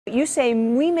You say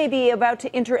we may be about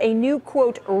to enter a new,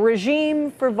 quote, regime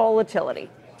for volatility.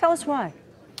 Tell us why.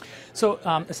 So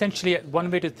essentially, one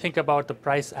way to think about the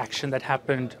price action that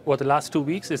happened over the last 2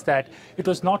 weeks is that it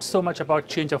was not so much about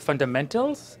change of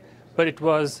fundamentals, but it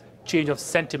was change of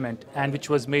sentiment, and which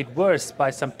was made worse by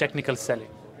some technical selling.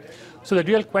 So the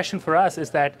real question for us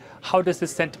is that how does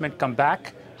this sentiment come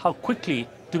back? How quickly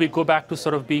do we go back to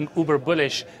sort of being uber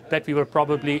bullish that we were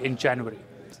probably in January?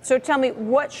 So tell me,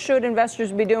 what should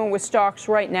investors be doing with stocks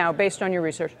right now based on your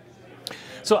research?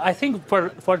 So I think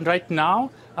for right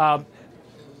now,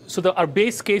 our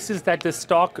base case is that the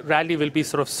stock rally will be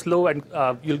sort of slow and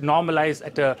you'll normalize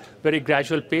at a very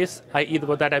gradual pace. I.e.,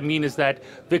 what that I mean is that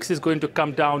VIX is going to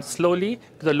come down slowly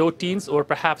to the low teens over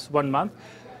perhaps 1 month.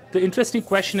 The interesting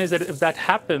question is that if that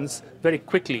happens very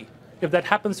quickly,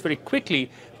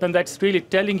 then that's really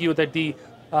telling you that the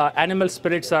animal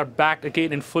spirits are back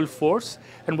again in full force.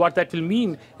 And what that will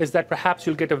mean is that perhaps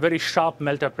you'll get a very sharp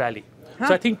melt-up rally.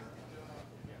 So I think...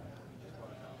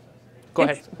 Go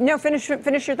ahead. No, finish your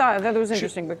thought. I thought it was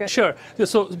interesting. Sure.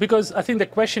 So, because I think the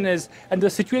question is, and the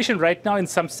situation right now in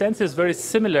some sense is very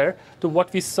similar to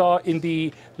what we saw in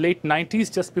the late 90s,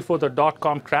 just before the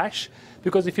dot-com crash.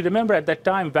 Because if you remember, at that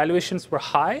time, valuations were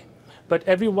high, but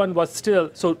everyone was still,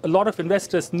 so a lot of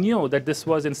investors knew that this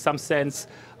was in some sense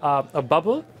a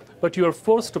bubble, but you were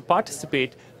forced to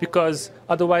participate because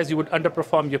otherwise you would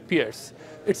underperform your peers.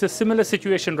 It's a similar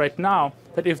situation right now,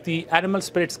 that if the animal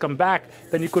spirits come back,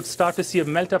 then you could start to see a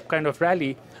melt-up kind of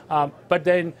rally, but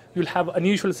then you'll have an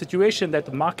unusual situation that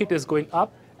the market is going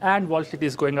up and volatility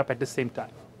is going up at the same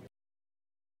time.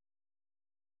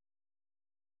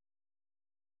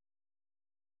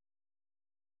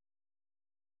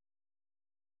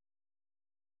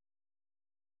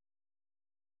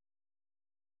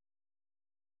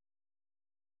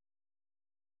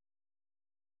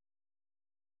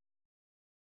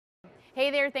 Hey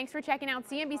there, thanks for checking out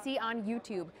CNBC on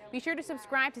YouTube. Be sure to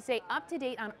subscribe to stay up to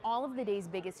date on all of the day's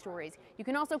biggest stories. You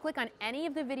can also click on any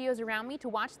of the videos around me to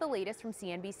watch the latest from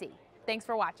CNBC. Thanks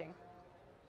for watching.